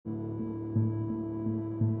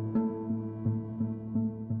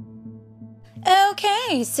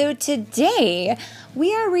Okay, so today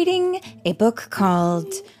we are reading a book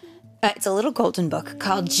called, it's a little golden book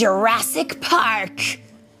called Jurassic Park.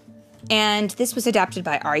 And this was adapted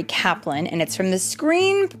by Ari Kaplan, and it's from the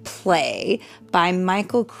screenplay by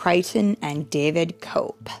Michael Crichton and David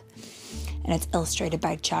Cope. And it's illustrated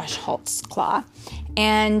by Josh Holtzclaw.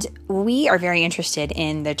 And we are very interested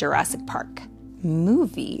in the Jurassic Park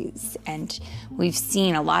movies, and we've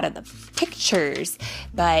seen a lot of the pictures,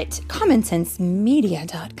 but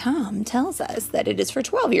commonsensemedia.com tells us that it is for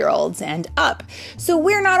 12-year-olds and up, so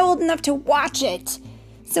we're not old enough to watch it.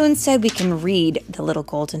 So instead we can read the little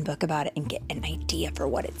golden book about it and get an idea for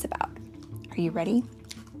what it's about. Are you ready?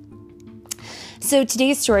 So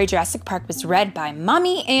today's story, Jurassic Park, was read by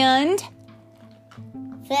Mommy and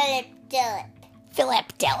Philip Dillip.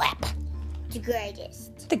 Philip Dillip. The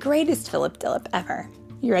greatest. The greatest Philip Dillip ever.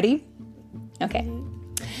 You ready? Okay.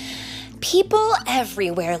 People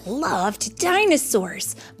everywhere loved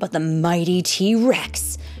dinosaurs, but the mighty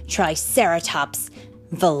T-Rex, Triceratops,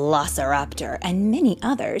 Velociraptor, and many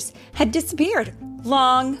others had disappeared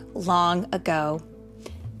long, long ago.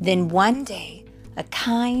 Then one day, a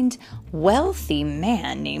kind, wealthy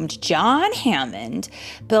man named John Hammond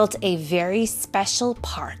built a very special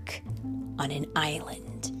park on an island.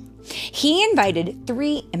 He invited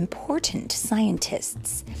 3 important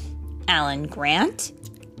scientists, Alan Grant,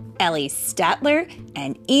 Ellie Statler,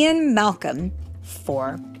 and Ian Malcolm,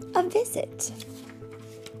 for a visit.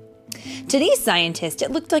 To these scientists,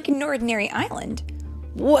 it looked like an ordinary island.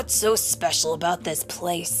 "What's so special about this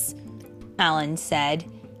place?" Alan said,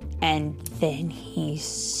 and then he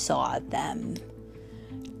saw them.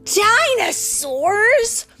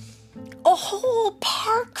 Dinosaurs! A whole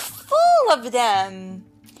park full of them!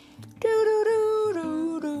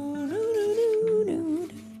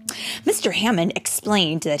 Mr. Hammond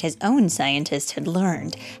explained that his own scientist had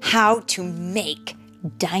learned how to make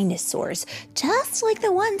dinosaurs, just like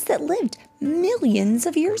the ones that lived millions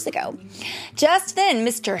of years ago. Just then,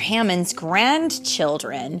 Mr. Hammond's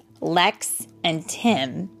grandchildren, Lex and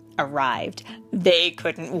Tim, arrived. They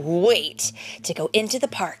couldn't wait to go into the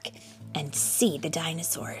park and see the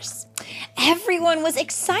dinosaurs. Everyone was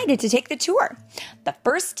excited to take the tour. The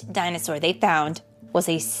first dinosaur they found was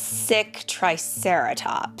a sick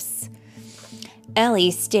Triceratops.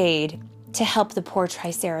 Ellie stayed to help the poor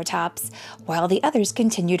Triceratops while the others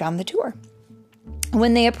continued on the tour.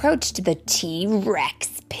 When they approached the T-Rex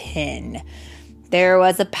pen, there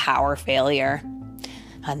was a power failure,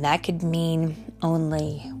 and that could mean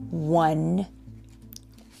only one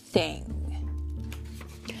thing.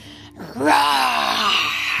 Roar!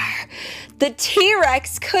 The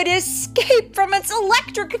T-Rex could escape from its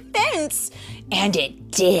electric fence, and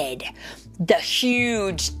it did. The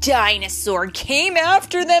huge dinosaur came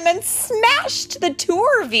after them and smashed the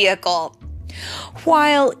tour vehicle.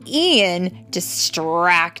 While Ian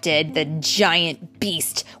distracted the giant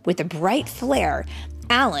beast with a bright flare,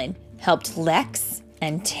 Alan helped Lex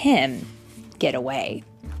and Tim get away.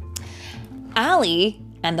 Allie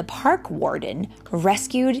and the park warden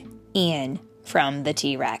rescued Ian from the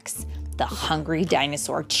T-Rex. The hungry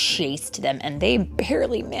dinosaur chased them, and they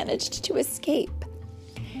barely managed to escape.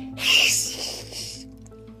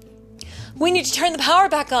 "We need to turn the power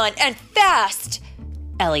back on, and fast,"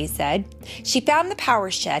 Ellie said. She found the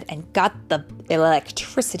power shed and got the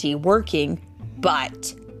electricity working,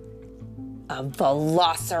 but a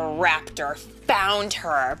velociraptor found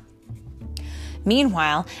her.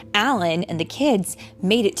 Meanwhile, Alan and the kids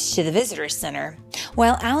made it to the visitor center.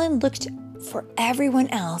 While Alan looked for everyone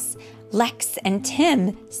else, Lex and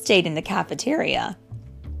Tim stayed in the cafeteria.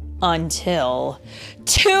 Until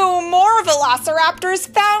 2 more velociraptors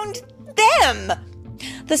found them.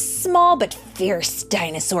 The small but fierce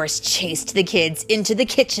dinosaurs chased the kids into the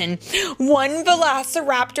kitchen. One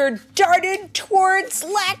velociraptor darted towards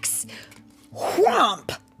Lex.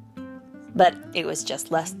 Whomp! But it was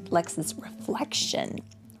just Lex's reflection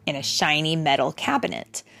in a shiny metal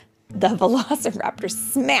cabinet. The velociraptor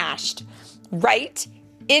smashed right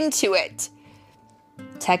into it.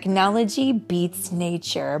 Technology beats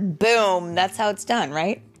nature. Boom. That's how it's done,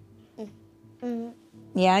 right? Mm-hmm.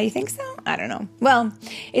 Yeah, you think so? I don't know. Well,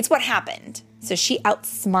 it's what happened. So she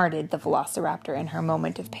outsmarted the velociraptor in her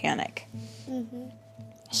moment of panic. Mm-hmm.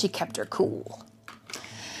 She kept her cool.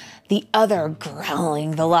 The other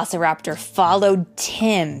growling velociraptor followed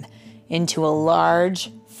Tim into a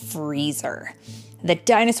large freezer. The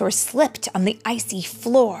dinosaur slipped on the icy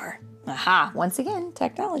floor. Aha, once again,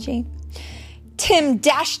 technology. Tim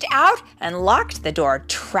dashed out and locked the door,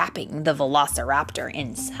 trapping the velociraptor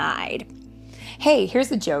inside. Hey,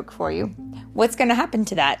 here's a joke for you. What's going to happen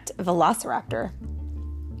to that velociraptor?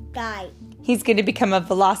 Die. He's going to become a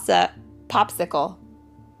Velocipopsicle.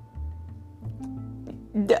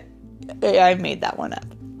 I made that one up.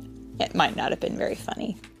 It might not have been very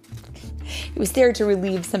funny. It was there to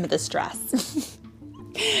relieve some of the stress.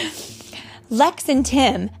 Lex and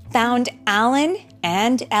Tim found Alan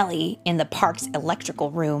and Ellie in the park's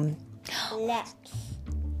electrical room. Lex.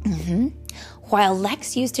 While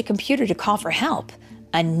Lex used a computer to call for help,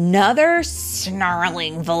 another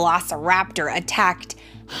snarling velociraptor attacked.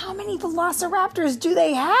 How many velociraptors do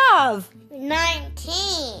they have?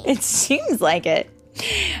 19. It seems like it.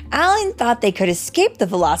 Alan thought they could escape the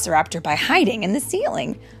velociraptor by hiding in the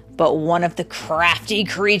ceiling, but one of the crafty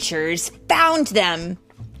creatures found them.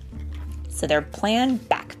 So their plan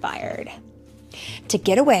backfired. To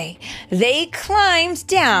get away, they climbed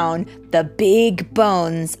down the big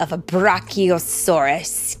bones of a Brachiosaurus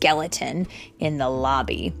skeleton in the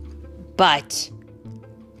lobby. But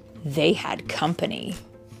they had company.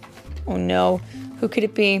 Oh no, who could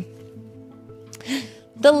it be?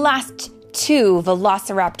 The last two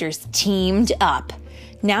velociraptors teamed up.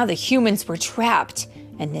 Now the humans were trapped,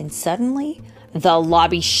 and then suddenly the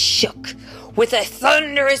lobby shook with a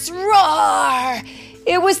thunderous roar.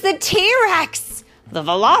 It was the T-Rex. The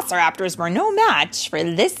velociraptors were no match for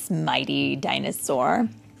this mighty dinosaur,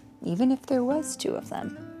 even if there was two of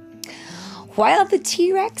them. While the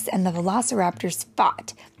T-Rex and the velociraptors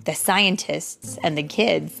fought, the scientists and the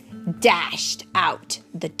kids dashed out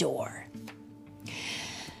the door.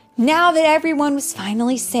 Now that everyone was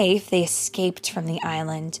finally safe, they escaped from the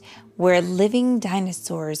island where living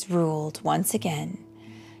dinosaurs ruled once again,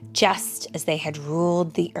 just as they had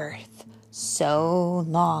ruled the earth so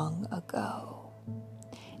long ago.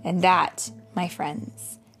 And that, my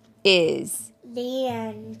friends, is The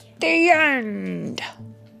end. the end.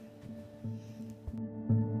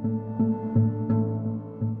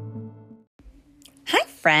 Hi,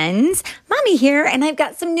 friends. Mommy here, and I've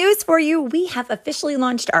got some news for you. We have officially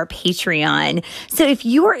launched our Patreon. So if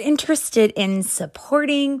you are interested in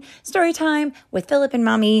supporting Storytime with Philip and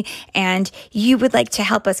Mommy, and you would like to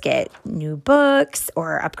help us get new books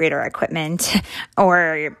or upgrade our equipment,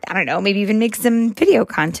 or I don't know, maybe even make some video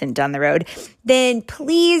content down the road, then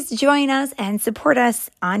please join us and support us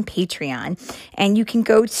on Patreon. And you can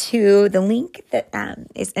go to the link that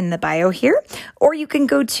is in the bio here, or you can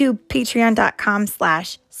go to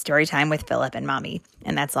patreon.com/storytime with Philip and Mommy.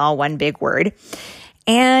 And that's all one big word.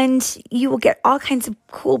 And you will get all kinds of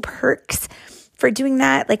cool perks for doing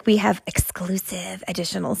that. Like we have exclusive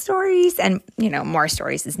additional stories, and, more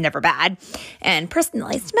stories is never bad, and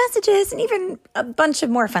personalized messages, and even a bunch of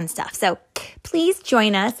more fun stuff. So please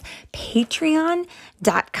join us,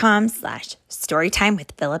 patreon.com/storytime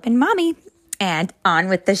with Philip and Mommy, and on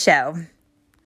with the show.